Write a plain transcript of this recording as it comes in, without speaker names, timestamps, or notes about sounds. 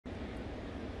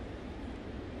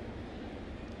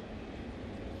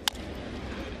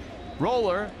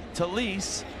Roller,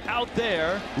 Telis out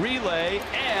there, relay,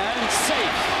 and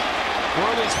safe.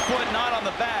 Worley's foot not on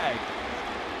the bag.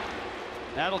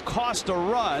 That'll cost a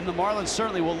run. The Marlins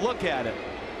certainly will look at it.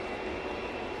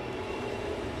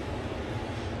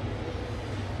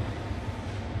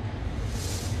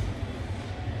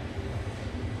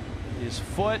 His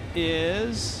foot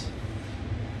is...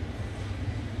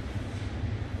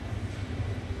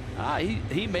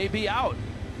 he may be out,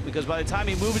 because by the time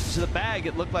he moved it to the bag,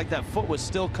 it looked like that foot was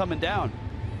still coming down.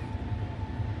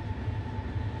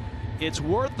 It's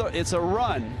a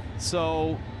run,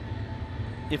 so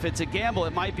if it's a gamble,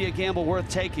 it might be a gamble worth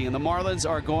taking, and the Marlins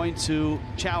are going to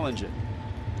challenge it.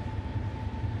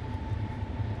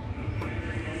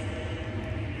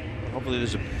 Hopefully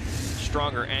there's a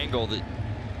stronger angle that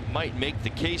might make the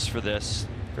case for this.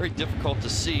 Very difficult to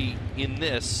see in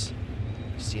this.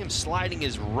 You see him sliding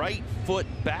his right foot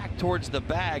back towards the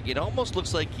bag. It almost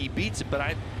looks like he beats it, but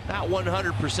I'm not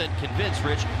 100% convinced,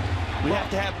 Rich. We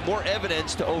have to have more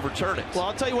evidence to overturn it. Well,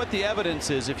 I'll tell you what the evidence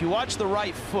is. If you watch the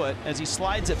right foot as he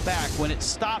slides it back, when it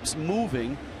stops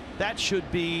moving, that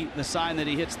should be the sign that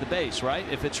he hits the base, right?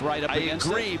 If it's right up against it.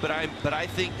 I agree, but I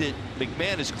think that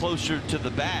McMahon is closer to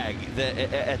the bag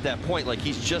at that point, like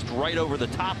he's just right over the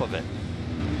top of it.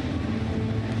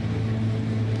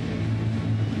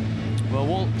 Well,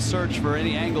 we'll search for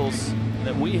any angles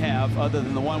that we have other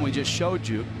than the one we just showed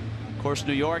you. Of course,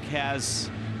 New York has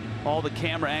all the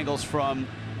camera angles from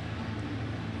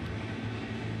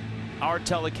our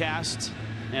telecast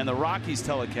and the Rockies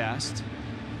telecast.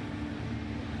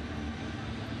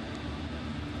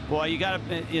 Boy,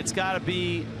 it's gotta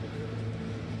be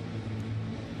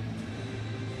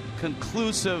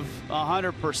conclusive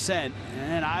 100%,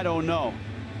 and I don't know.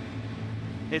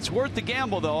 It's worth the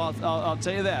gamble, though. I'll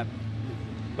tell you that.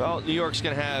 Well, New York's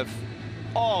going to have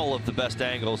all of the best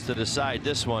angles to decide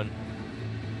this one.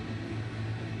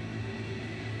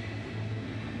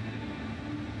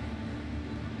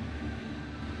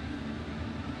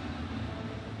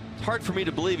 It's hard for me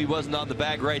to believe he wasn't on the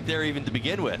bag right there even to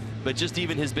begin with, but just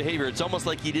even his behavior, it's almost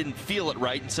like he didn't feel it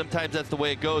right, and sometimes that's the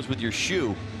way it goes with your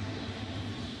shoe.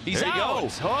 He's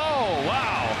out. Oh,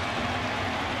 wow.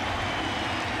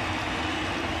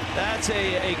 That's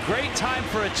a great time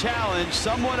for a challenge,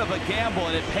 somewhat of a gamble,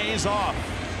 and it pays off.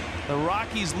 The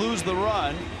Rockies lose the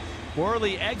run.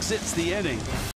 Worley exits the inning.